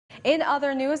In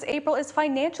other news, April is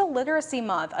Financial Literacy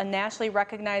Month, a nationally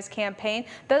recognized campaign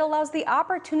that allows the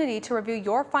opportunity to review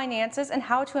your finances and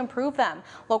how to improve them.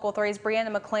 Local 3's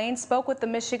Brianna McLean spoke with the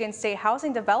Michigan State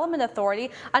Housing Development Authority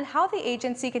on how the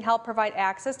agency can help provide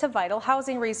access to vital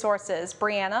housing resources.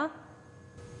 Brianna?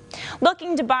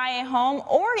 Looking to buy a home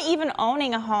or even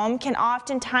owning a home can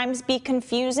oftentimes be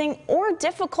confusing or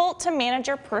difficult to manage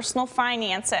your personal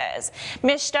finances.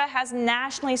 MSHDA has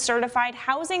nationally certified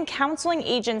housing counseling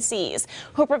agencies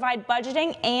who provide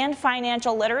budgeting and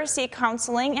financial literacy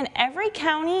counseling in every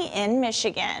county in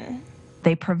Michigan.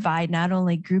 They provide not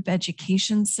only group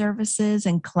education services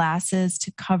and classes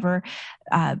to cover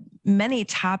many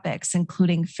topics,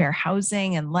 including fair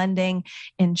housing and lending,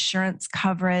 insurance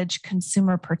coverage,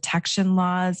 consumer protection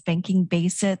laws, banking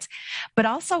basics, but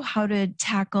also how to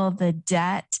tackle the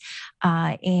debt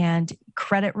and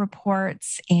credit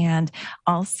reports, and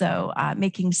also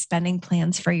making spending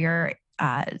plans for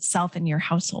yourself and your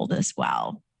household as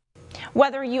well.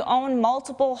 Whether you own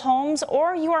multiple homes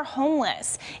or you are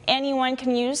homeless, anyone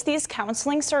can use these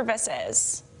counseling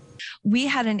services. We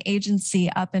had an agency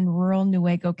up in rural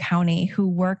Newaygo County who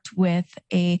worked with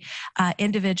a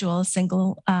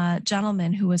single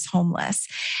gentleman who was homeless,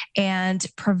 and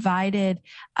provided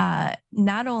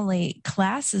not only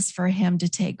classes for him to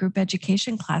take, group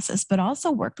education classes, but also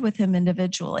worked with him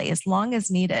individually as long as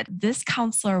needed. This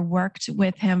counselor worked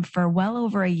with him for well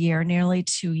over a year, nearly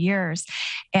 2 years,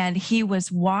 and he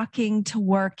was walking to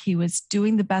work. He was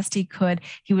doing the best he could.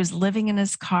 He was living in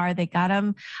his car. They got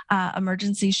him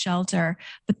emergency shelter,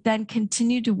 but then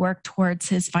continued to work towards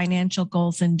his financial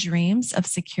goals and dreams of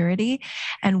security.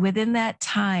 And within that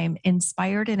time,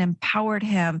 inspired and empowered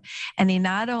him. And he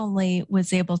not only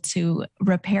was able to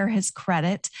repair his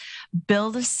credit,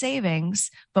 build a savings,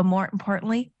 but more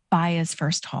importantly, buy his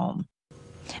first home.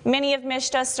 Many of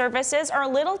MSHDA's services are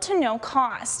little to no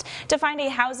cost. To find a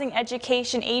housing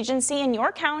education agency in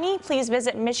your county, please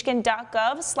visit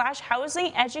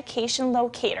michigan.gov/housing education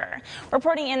locator.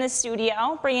 Reporting in the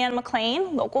studio, Brianna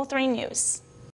McLean, Local 3 News.